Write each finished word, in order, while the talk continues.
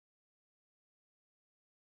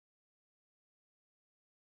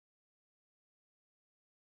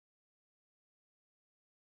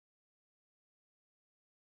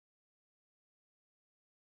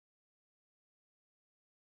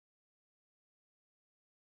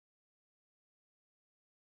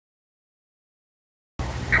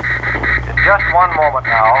just one moment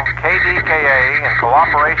now, KDKA, in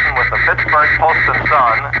cooperation with the Pittsburgh Post and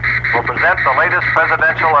Sun, will present the latest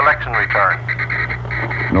presidential election return.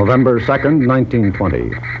 November 2nd,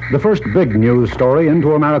 1920. The first big news story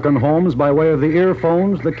into American homes by way of the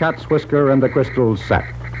earphones, the cat's whisker, and the crystal set.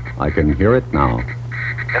 I can hear it now.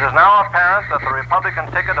 It is now apparent that the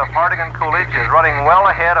Republican ticket of Harding and Coolidge is running well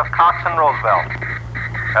ahead of Cox and Roosevelt.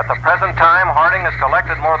 At the present time, Harding has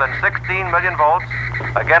collected more than 16 million votes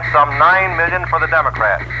against some 9 million for the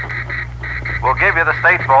Democrats. We'll give you the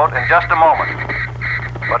state vote in just a moment.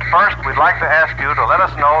 But first, we'd like to ask you to let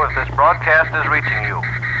us know if this broadcast is reaching you.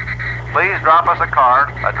 Please drop us a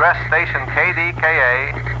card, address station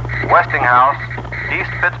KDKA, Westinghouse,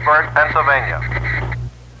 East Pittsburgh, Pennsylvania.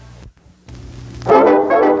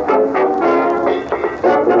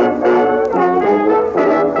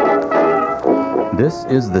 This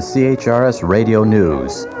is the CHRS Radio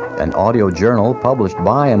News, an audio journal published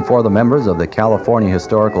by and for the members of the California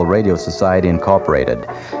Historical Radio Society, Incorporated,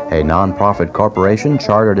 a nonprofit corporation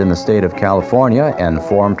chartered in the state of California and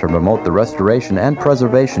formed to promote the restoration and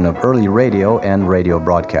preservation of early radio and radio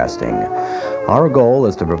broadcasting. Our goal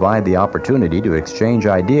is to provide the opportunity to exchange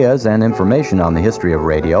ideas and information on the history of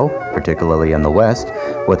radio, particularly in the West,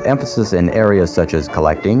 with emphasis in areas such as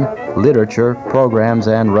collecting, literature, programs,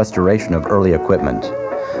 and restoration of early equipment.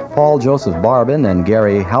 Paul Joseph Barbin and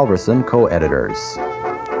Gary Halverson, co-editors.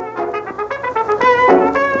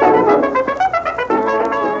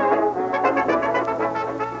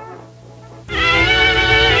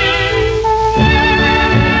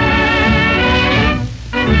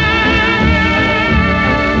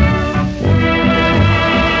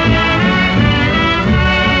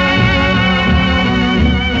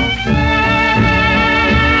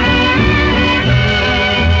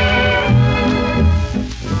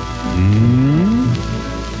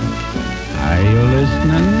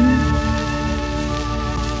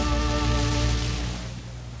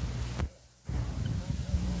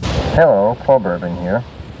 Hello, Paul Bourbon here.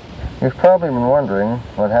 You've probably been wondering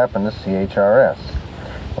what happened to CHRS.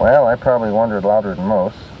 Well, I probably wondered louder than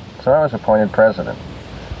most, so I was appointed president.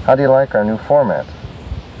 How do you like our new format?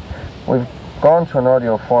 We've gone to an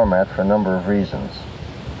audio format for a number of reasons.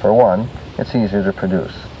 For one, it's easier to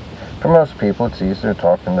produce. For most people, it's easier to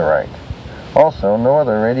talk than to write. Also, no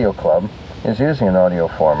other radio club is using an audio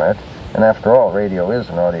format, and after all, radio is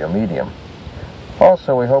an audio medium.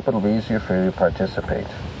 Also, we hope it'll be easier for you to participate.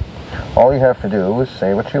 All you have to do is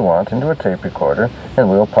say what you want into a tape recorder, and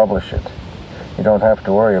we'll publish it. You don't have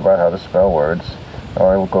to worry about how to spell words,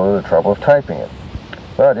 or we'll go to the trouble of typing it.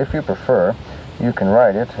 But if you prefer, you can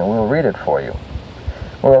write it, and we'll read it for you.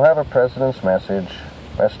 We'll have a president's message,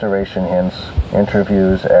 restoration hints,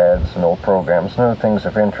 interviews, ads, and old programs, and other things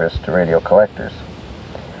of interest to radio collectors.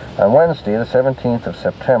 On Wednesday, the 17th of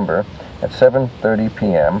September, at 7:30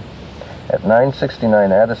 p.m., at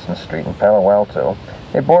 969 Addison Street in Palo Alto,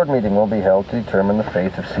 a board meeting will be held to determine the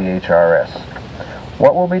fate of CHRS.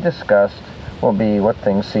 What will be discussed will be what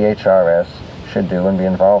things CHRS should do and be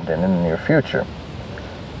involved in the near future.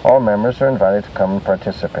 All members are invited to come and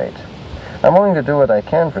participate. I'm willing to do what I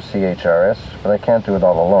can for CHRS, but I can't do it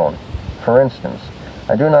all alone. For instance,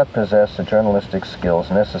 I do not possess the journalistic skills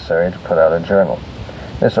necessary to put out a journal.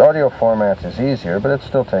 This audio format is easier, but it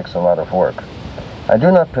still takes a lot of work. I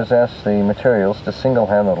do not possess the materials to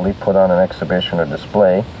single-handedly put on an exhibition or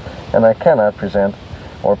display, and I cannot present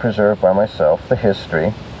or preserve by myself the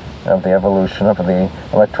history of the evolution of the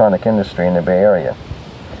electronic industry in the Bay Area.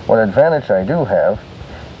 What advantage I do have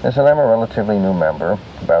is that I'm a relatively new member,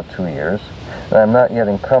 about 2 years, and I'm not yet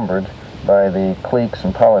encumbered by the cliques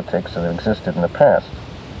and politics that have existed in the past.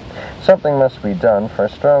 Something must be done, for I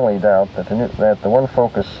strongly doubt that the one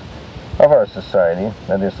focus of our society,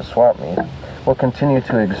 that is the swap meet, will continue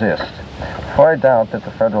to exist. For I doubt that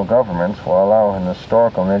the federal government will allow an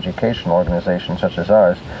historical and educational organization such as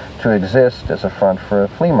ours to exist as a front for a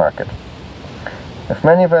flea market. If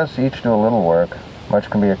many of us each do a little work, much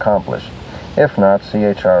can be accomplished. If not,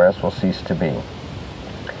 CHRS will cease to be.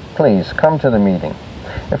 Please, come to the meeting.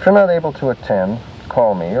 If you're not able to attend,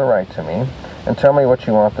 call me or write to me and tell me what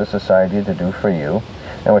you want the society to do for you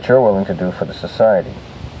and what you're willing to do for the society.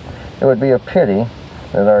 It would be a pity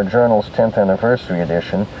that our journal's 10th anniversary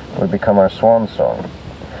edition would become our swan song.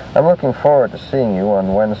 I'm looking forward to seeing you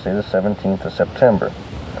on Wednesday, the 17th of September.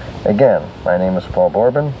 Again, my name is Paul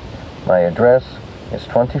Bourbon. My address is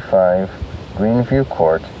 25 Greenview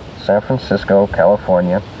Court, San Francisco,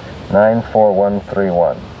 California,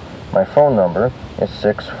 94131. My phone number is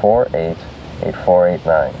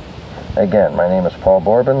 648-8489. Again, my name is Paul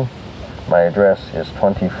Bourbon. My address is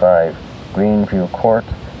 25 Greenview Court,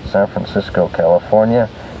 San Francisco, California,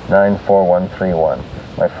 94131.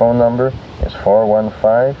 My phone number is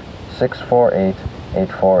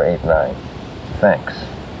 415-648-8489. Thanks.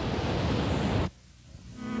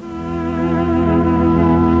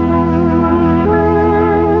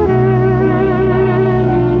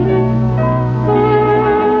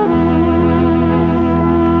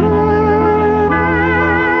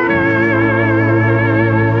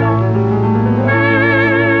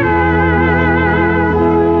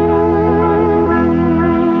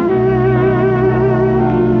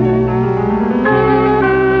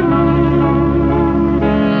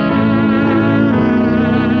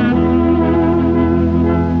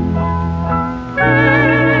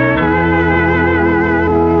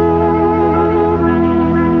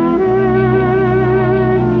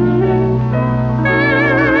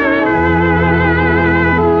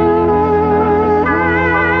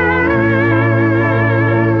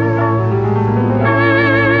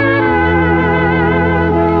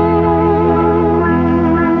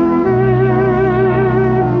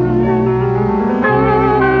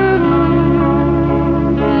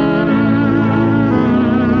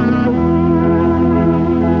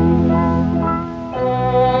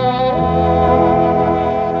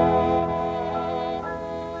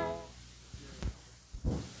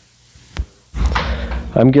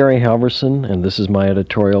 I'm Gary Halverson, and this is my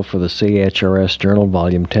editorial for the CHRS Journal,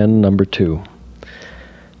 Volume 10, Number 2.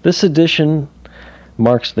 This edition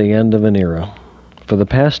marks the end of an era. For the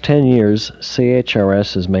past 10 years,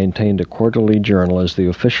 CHRS has maintained a quarterly journal as the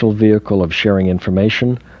official vehicle of sharing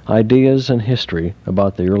information, ideas, and history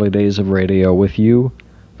about the early days of radio with you,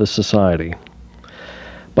 the society.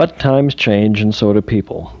 But times change, and so do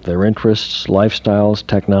people, their interests, lifestyles,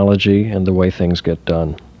 technology, and the way things get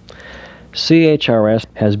done. CHRS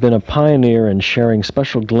has been a pioneer in sharing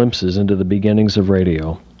special glimpses into the beginnings of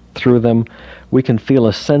radio. Through them, we can feel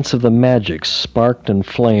a sense of the magic sparked and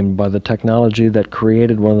flamed by the technology that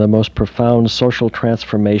created one of the most profound social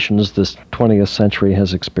transformations this 20th century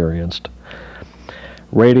has experienced.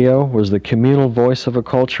 Radio was the communal voice of a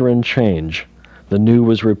culture in change. The new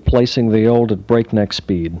was replacing the old at breakneck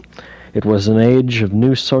speed. It was an age of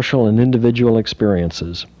new social and individual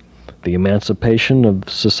experiences. The emancipation of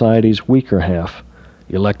society's weaker half,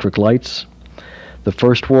 electric lights, the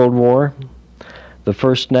First World War, the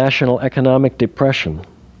first national economic depression,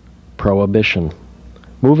 prohibition,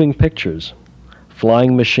 moving pictures,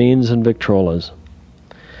 flying machines and Victrolas.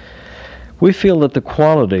 We feel that the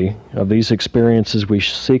quality of these experiences we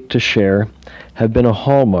seek to share have been a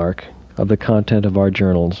hallmark of the content of our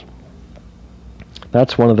journals.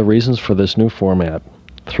 That's one of the reasons for this new format.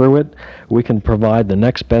 Through it, we can provide the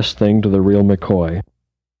next best thing to the real McCoy.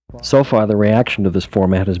 So far, the reaction to this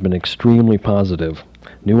format has been extremely positive.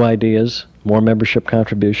 New ideas, more membership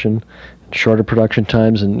contribution, shorter production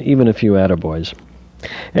times, and even a few attaboys.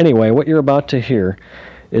 Anyway, what you're about to hear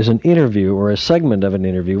is an interview, or a segment of an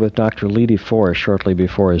interview, with Dr. Leedy Forrest shortly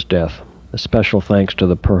before his death. A special thanks to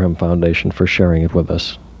the Perham Foundation for sharing it with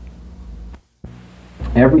us.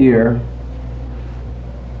 Every year,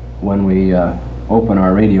 when we open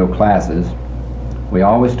our radio classes, we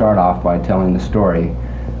always start off by telling the story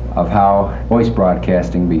of how voice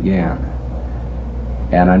broadcasting began.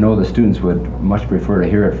 And I know the students would much prefer to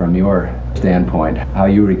hear it from your standpoint, how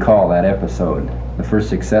you recall that episode, the first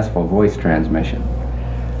successful voice transmission.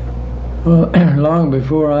 Well, long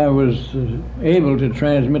before I was able to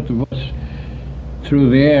transmit the voice through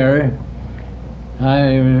the air,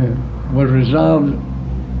 I was resolved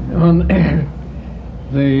on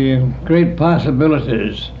the great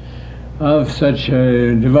possibilities of such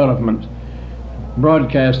a development.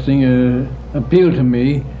 Broadcasting appealed to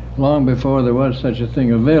me long before there was such a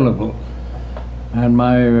thing available. And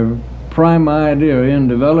my prime idea in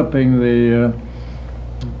developing the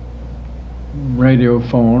radio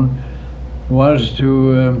phone was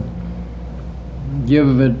to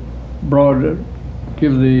devote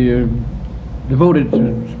it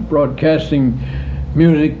to broadcasting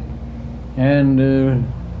music and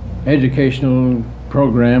educational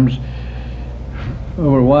programs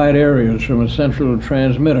over wide areas from a central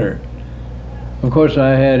transmitter. Of course,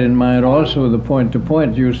 I had in mind also the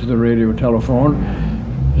point-to-point use of the radio telephone,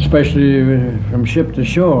 especially from ship to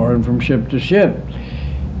shore and from ship to ship.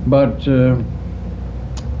 But the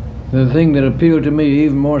thing that appealed to me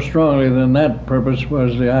even more strongly than that purpose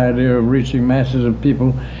was the idea of reaching masses of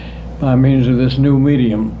people by means of this new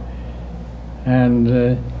medium.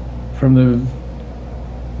 And from the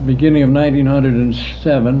beginning of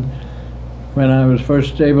 1907, when I was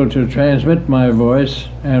first able to transmit my voice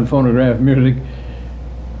and phonograph music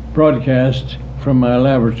broadcast from my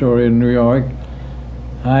laboratory in New York,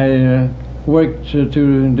 I worked to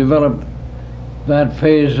develop that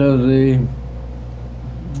phase of the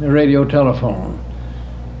radio telephone.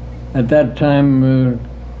 At that time,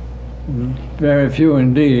 very few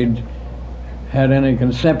indeed had any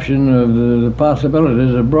conception of the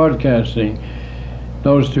possibilities of broadcasting.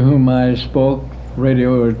 Those to whom I spoke,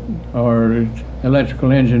 radio or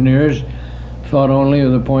electrical engineers, thought only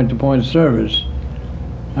of the point-to-point service.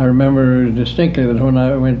 I remember distinctly that when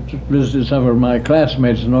I went to visit some of my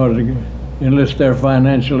classmates in order to enlist their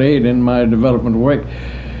financial aid in my development work,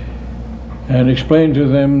 and explained to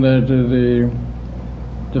them that the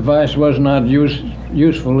device was not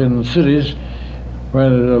useful in the cities where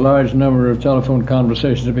there are a large number of telephone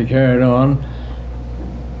conversations to be carried on,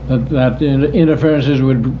 that interferences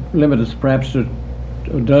would limit us perhaps to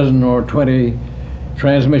a dozen or 20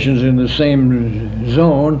 transmissions in the same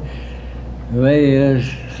zone. They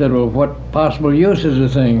said, well, what possible use is the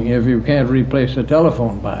thing if you can't replace the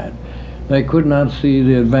telephone by it? They could not see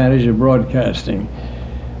the advantage of broadcasting.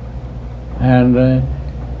 And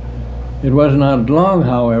it was not long,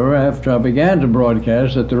 however, after I began to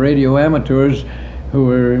broadcast, that the radio amateurs who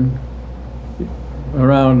were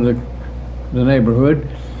around the neighborhood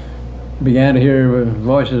began to hear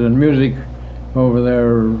voices and music over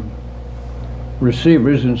their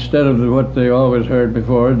receivers instead of what they always heard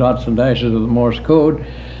before, dots and dashes of the Morse code,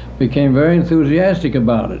 became very enthusiastic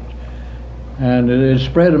about it. And it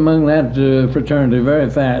spread among that fraternity very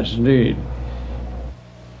fast indeed.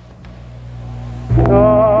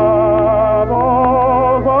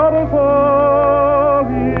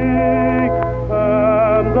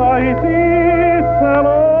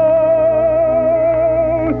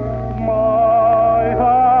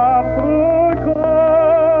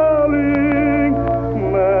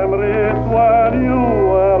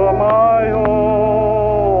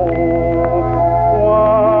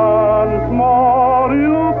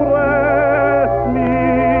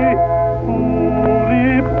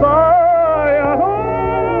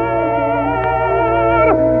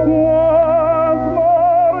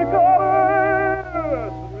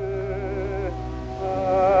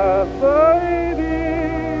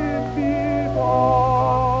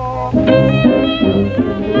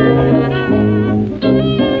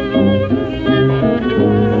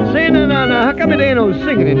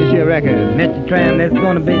 Mr. Tram, there's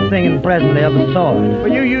going to be singing presently of a sort. Well,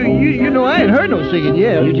 you know I ain't heard no singing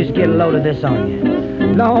yet. You just get a load of this on you.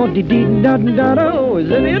 Lord, dee dee da da da. Oh, is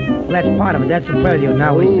that it? Well, that's part of it. That's the prelude.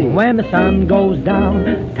 Now we sing. When the sun goes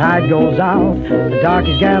down, tide goes out, the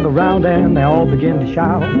darkies gather round and they all begin to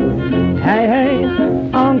shout. Hey, hey,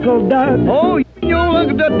 Uncle Doug. Oh, your old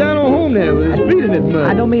Uncle Doug down on home there with his feet in the mud.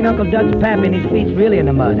 I don't mean Uncle Doug's pappy and his feet's really in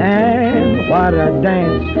the mud. And what a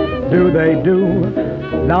dance do they do?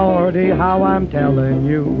 Lordy, how I'm telling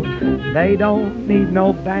you, they don't need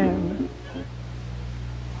no band.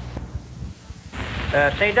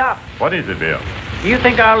 Say, Doc. What is it, Bill? Do you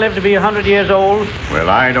think I'll live to be 100 years old? Well,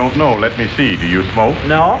 I don't know. Let me see. Do you smoke?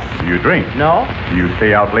 No. Do you drink? No. Do you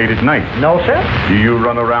stay out late at night? No, sir. Do you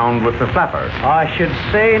run around with the flapper? I should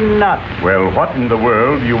say not. Well, what in the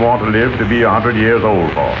world do you want to live to be 100 years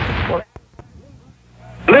old for? Well,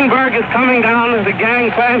 Lindbergh is coming down as the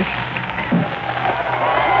gangplank.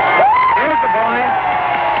 Here's the boy.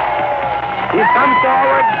 He's come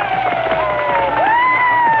forward.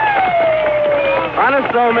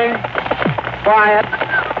 Unassuming, quiet,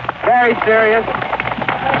 very serious,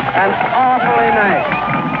 and awfully nice.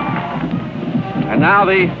 And now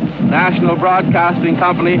the National Broadcasting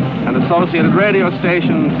Company and associated radio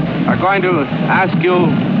stations are going to ask you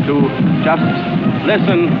to just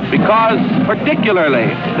listen, because particularly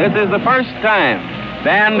this is the first time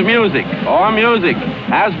band music or music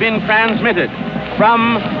has been transmitted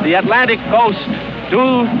from the Atlantic coast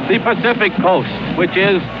to the Pacific coast, which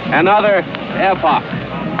is another epoch.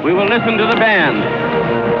 We will listen to the band.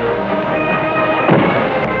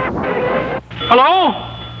 Hello?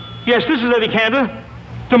 Yes, this is Eddie Cantor.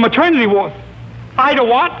 The maternity ward. Ida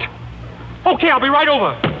what? Okay, I'll be right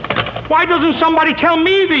over. Why doesn't somebody tell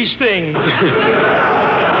me these things?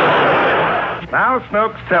 Now,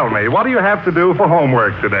 Snooks, tell me, what do you have to do for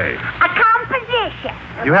homework today? A composition.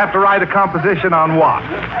 You have to write a composition on what?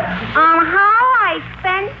 On how I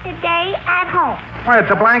spent the day at home. Why,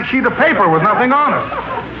 it's a blank sheet of paper with nothing on it.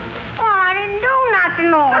 Oh, I didn't do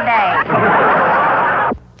nothing all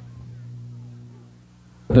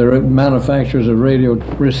day. The manufacturers of radio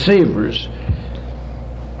receivers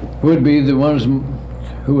would be the ones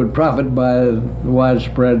who would profit by the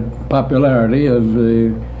widespread popularity of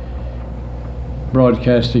the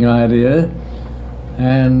broadcasting idea,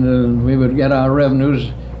 and we would get our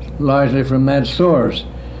revenues largely from that source.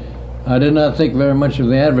 I did not think very much of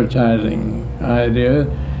the advertising idea,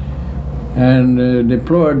 and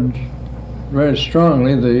deplored very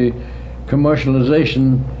strongly the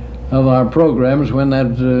commercialization of our programs when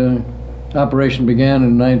that operation began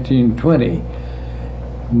in 1920.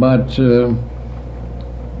 But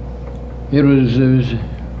it was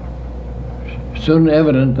soon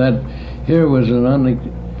evident that here was an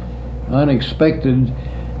unexpected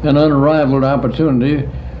and unrivaled opportunity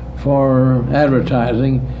for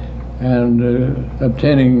advertising and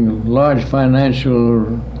obtaining large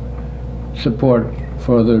financial support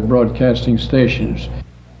for the broadcasting stations.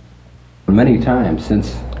 Many times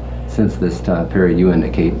since this period you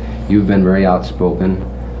indicate, you've been very outspoken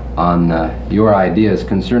on your ideas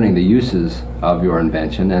concerning the uses of your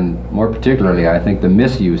invention, and more particularly, I think, the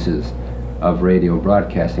misuses of radio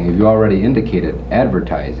broadcasting. Have you already indicated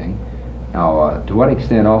advertising? Now, to what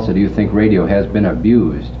extent also do you think radio has been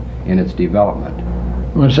abused in its development?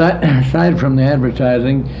 Well, aside from the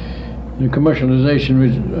advertising, the commercialization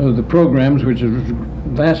of the programs, which is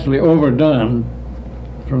vastly overdone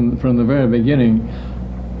from the very beginning,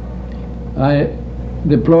 I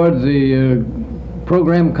deplored the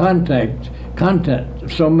program content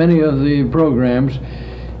of so many of the programs.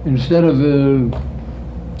 Instead of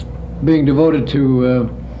being devoted to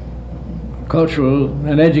cultural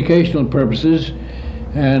and educational purposes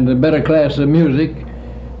and a better class of music,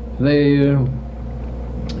 they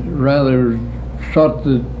rather sought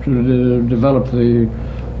to develop the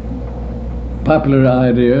popular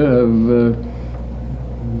idea of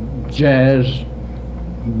jazz,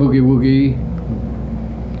 boogie-woogie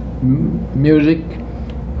music,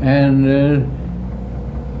 and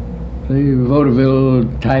the vaudeville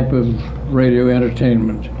type of radio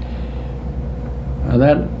entertainment.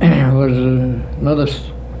 That was another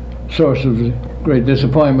source of great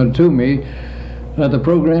disappointment to me, that the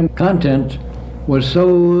program content was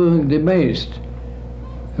so debased.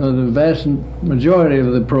 The vast majority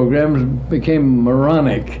of the programs became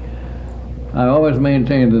moronic. I always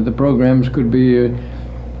maintained that the programs could be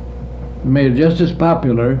made just as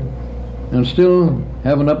popular and still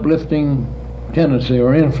have an uplifting tendency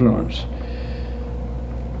or influence.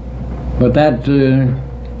 But that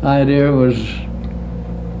idea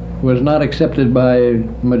was not accepted by a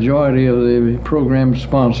majority of the program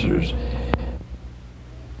sponsors.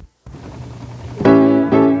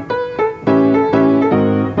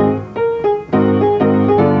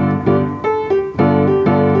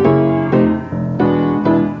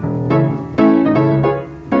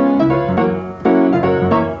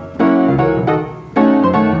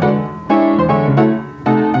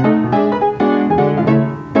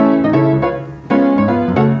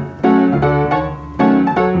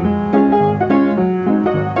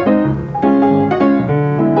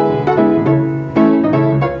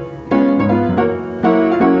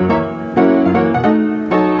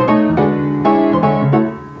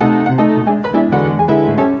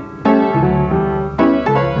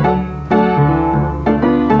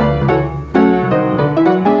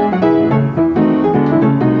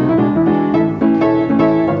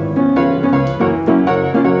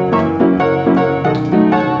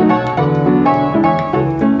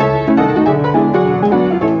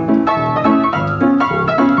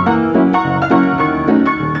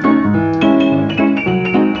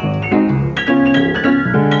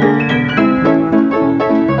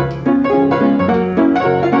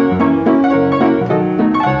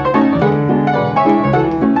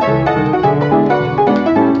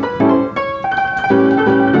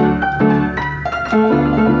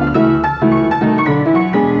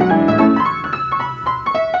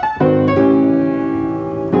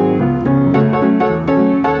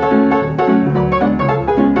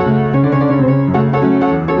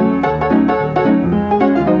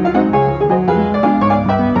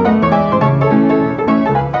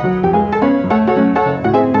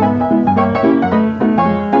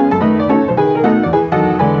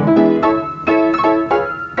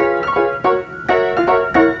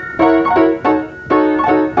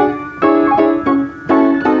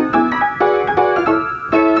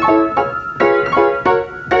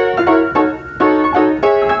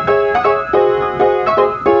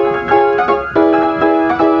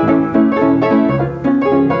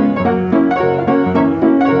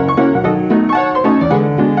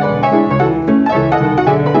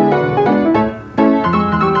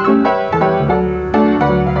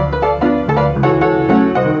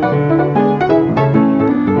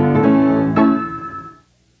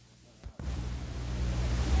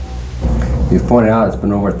 You've pointed out it's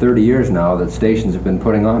been over 30 years now that stations have been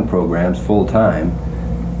putting on programs full-time.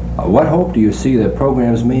 What hope do you see that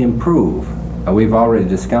programs may improve? We've already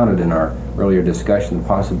discounted in our earlier discussion the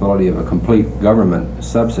possibility of a complete government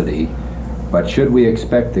subsidy But should we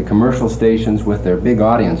expect the commercial stations with their big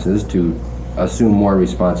audiences to assume more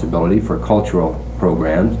responsibility for cultural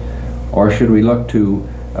programs, or should we look to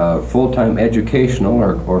full-time educational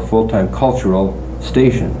or full-time cultural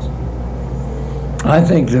stations? I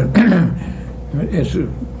think that it's a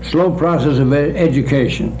slow process of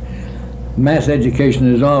education. Mass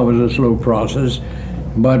education is always a slow process,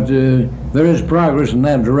 but there is progress in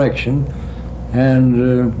that direction,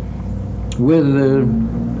 and with a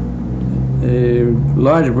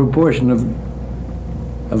larger proportion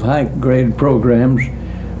of high-grade programs,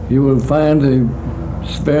 you will find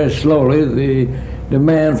very slowly the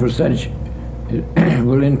demand for such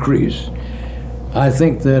will increase. I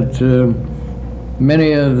think that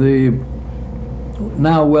many of the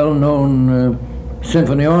now well-known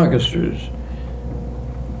symphony orchestras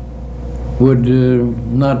would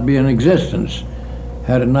not be in existence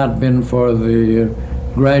had it not been for the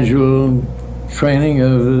gradual training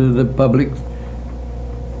of the public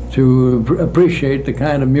to appreciate the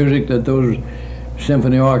kind of music that those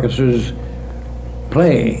symphony orchestras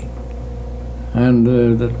play. And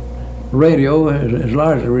the radio is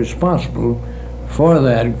largely responsible for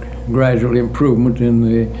that gradual improvement in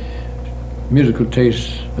the musical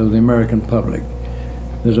tastes of the American public.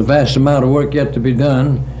 There's a vast amount of work yet to be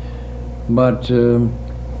done, but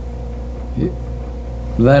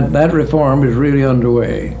that reform is really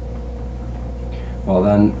underway. Well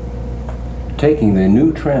then, taking the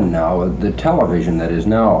new trend now, the television that is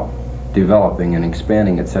now developing and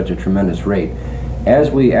expanding at such a tremendous rate,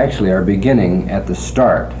 as we actually are beginning at the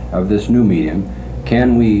start of this new medium,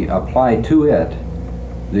 can we apply to it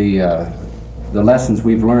the lessons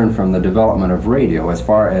we've learned from the development of radio as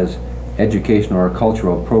far as educational or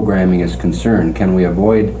cultural programming is concerned? Can we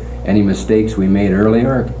avoid any mistakes we made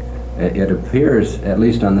earlier? It appears, at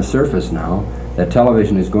least on the surface now, that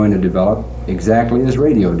television is going to develop exactly as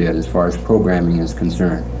radio did as far as programming is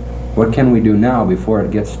concerned. What can we do now before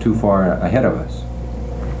it gets too far ahead of us?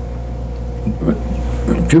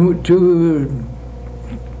 Too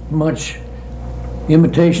much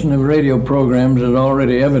imitation of radio programs is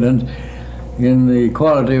already evident in the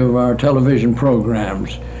quality of our television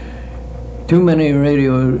programs. Too many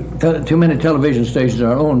television stations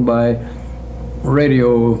are owned by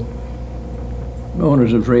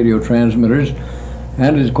owners of radio transmitters,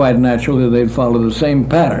 and it's quite natural that they follow the same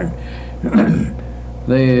pattern.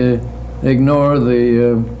 They ignore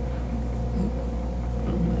the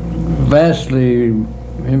vastly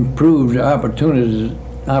improved opportunities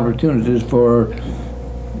for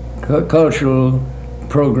cultural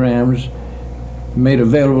programs made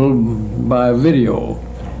available by video.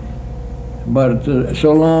 But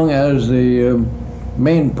so long as the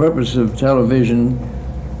main purpose of television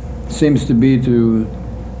seems to be to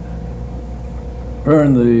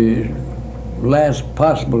earn the last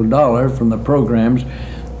possible dollar from the programs,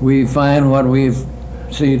 we find what we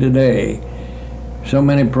see today. So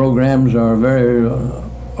many programs are very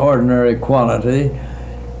ordinary quality,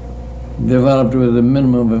 developed with a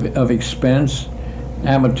minimum of expense,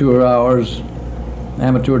 amateur hours,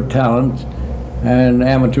 amateur talent, and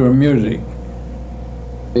amateur music.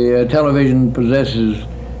 The television possesses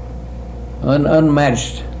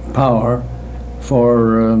unmatched power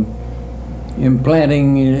for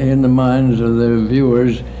implanting in the minds of the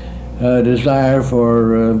viewers a desire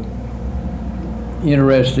for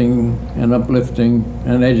interesting and uplifting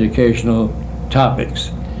and educational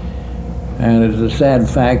topics. And it's a sad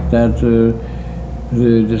fact that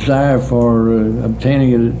the desire for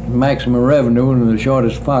obtaining maximum revenue in the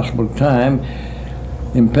shortest possible time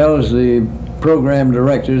impels the program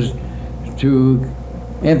directors to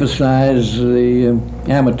emphasize the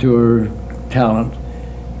amateur talent,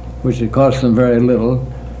 which it costs them very little,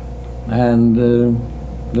 and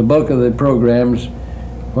the bulk of the programs,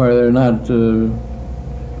 where they're not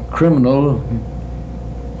criminal,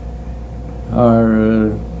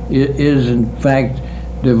 is in fact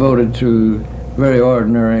devoted to very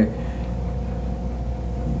ordinary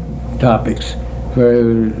topics,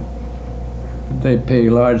 where they pay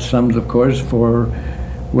large sums, of course, for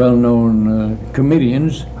well-known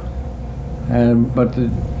comedians, but the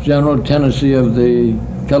general tendency of the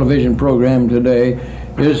television program today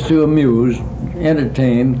is to amuse,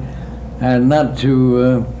 entertain, and not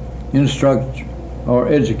to instruct or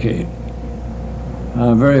educate.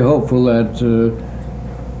 I'm very hopeful that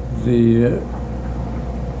the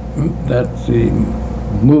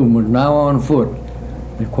movement now on foot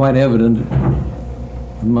is quite evident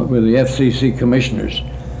with the FCC commissioners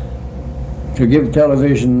to give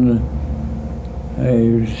television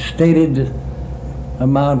a stated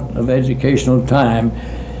amount of educational time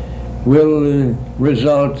will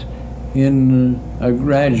result in a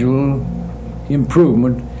gradual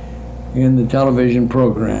improvement in the television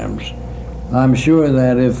programs. I'm sure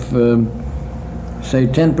that if, say,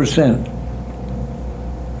 10%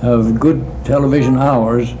 of good television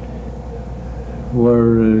hours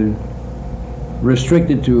were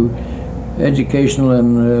restricted to educational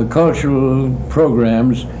and cultural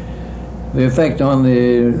programs, the effect on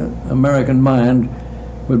the American mind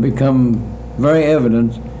would become very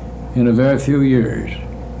evident in a very few years.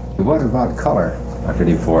 What about color, Dr.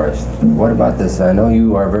 DeForest? What about this? I know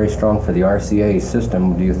you are very strong for the RCA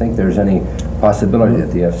system. Do you think there's any possibility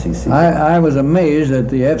at the FCC? I was amazed that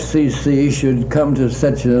the FCC should come to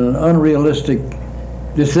such an unrealistic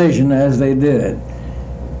decision as they did.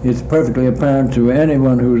 It's perfectly apparent to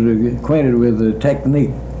anyone who's acquainted with the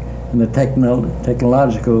technique and the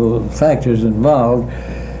technological factors involved,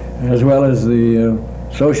 as well as the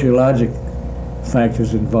sociologic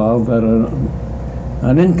factors involved, that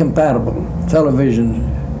an incompatible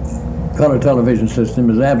color television system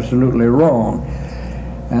is absolutely wrong.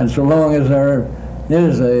 And so long as there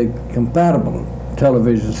is a compatible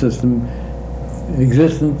television system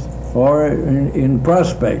existent or in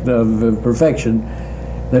prospect of perfection,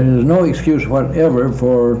 there is no excuse whatever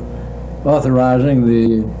for authorizing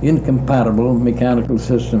the incompatible mechanical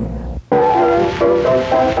system.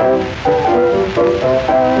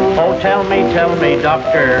 Oh, tell me,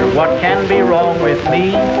 doctor, what can be wrong with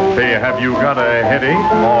me? Say, have you got a headache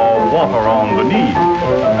or water on the knee?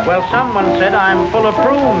 Well, someone said I'm full of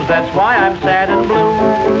prunes, that's why I'm sad and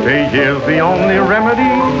blue. Say, here's the only remedy.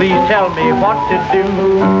 Please tell me what to do.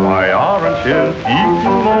 Why, oranges, eat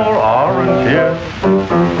more oranges.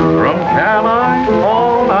 From can I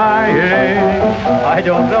all night? I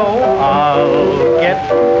don't know, I'll get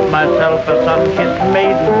myself a sun-kissed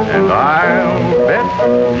maiden. And I'll bet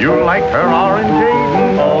you like her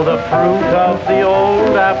orangeade. Oh, the fruit of the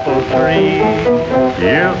old apple tree.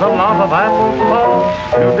 Here's a lot of apple pulse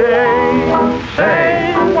today.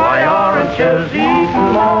 Say, why oranges, eat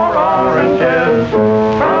more oranges.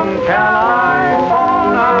 From can I all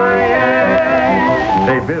night?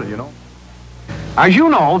 Say, Bill, you know. As you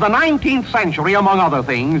know, the 19th century, among other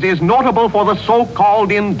things, is notable for the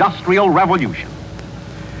so-called Industrial Revolution.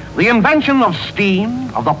 The invention of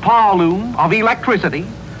steam, of the power loom, of electricity,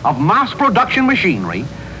 of mass production machinery,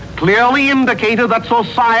 clearly indicated that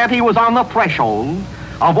society was on the threshold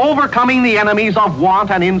of overcoming the enemies of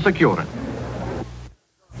want and insecurity.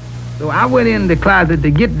 So I went in the closet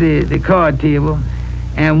to get the card table,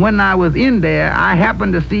 and when I was in there, I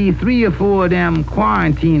happened to see 3 or 4 of them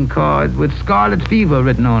quarantine cards with scarlet fever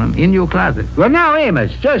written on them in your closet. Well, now,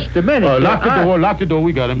 Amos, just a minute. Lock the door,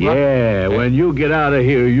 we got him. Yeah, when you get out of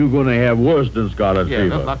here, you're going to have worse than scarlet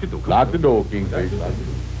fever. Lock the door. Lock the door, Kingfish.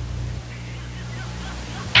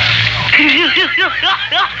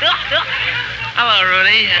 Hello,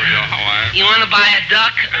 Rudy. Oh, Joe, how are you? You want to buy a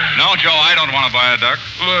duck? No, Joe, I don't want to buy a duck.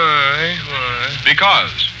 Why?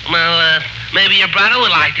 Because? Well, maybe your brother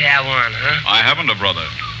would like to have one, huh? I haven't a brother.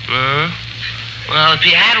 Well, if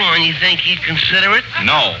you had one, you think he'd consider it?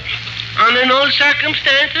 No. Under no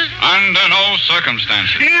circumstances? Under no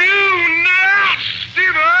circumstances. You nasty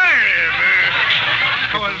man!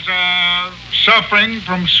 I was suffering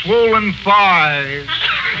from swollen thighs.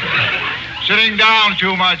 Sitting down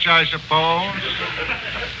too much, I suppose.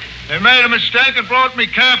 They made a mistake and brought me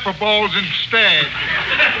camphor balls instead.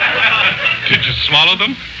 Did you swallow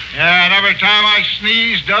them? Yeah, and every time I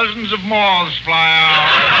sneeze, dozens of moths fly out.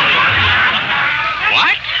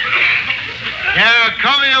 What? Yeah, a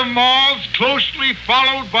covey of moths closely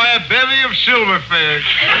followed by a bevy of silverfish.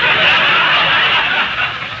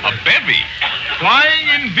 A bevy? Flying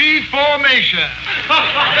in V formation.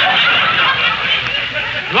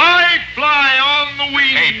 Like fly on the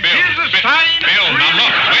wing. Hey, Bill. Here's a sign. Bill, now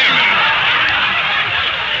look, wait a minute.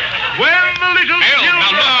 When the little Bill, children...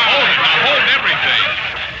 now look, hold everything.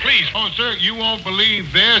 Please. Oh, sir, you won't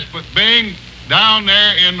believe this, but being down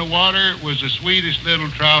there in the water was the sweetest little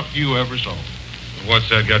trout you ever saw. What's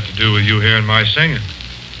that got to do with you hearing my singing?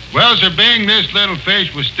 Well, sir, being this little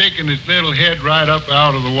fish was sticking its little head right up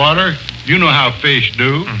out of the water, you know how fish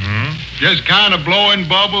do. Mm-hmm. Just kind of blowing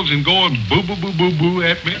bubbles and going boo-boo-boo-boo-boo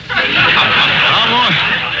at me.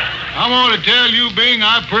 I want to tell you, Bing,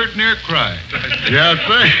 I pert near cried. Yeah,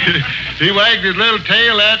 sir. He wagged his little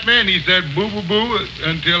tail at me and he said boo-boo-boo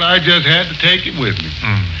until I just had to take him with me.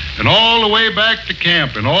 And all the way back to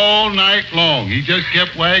camp and all night long, he just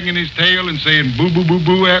kept wagging his tail and saying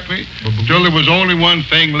boo-boo-boo-boo at me until there was only one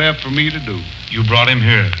thing left for me to do. You brought him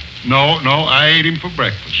here? No, I ate him for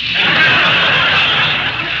breakfast.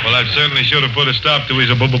 Well, that certainly should have put a stop to his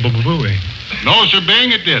boo-boo-boo-booing. No, sir,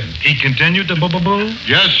 Bing, it didn't. He continued to boo-boo-boo?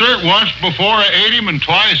 Yes, sir. Once before I ate him and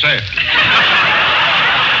twice after.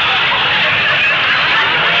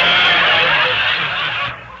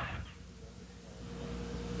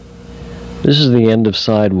 This is the end of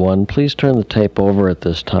side 1. Please turn the tape over at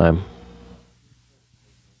this time.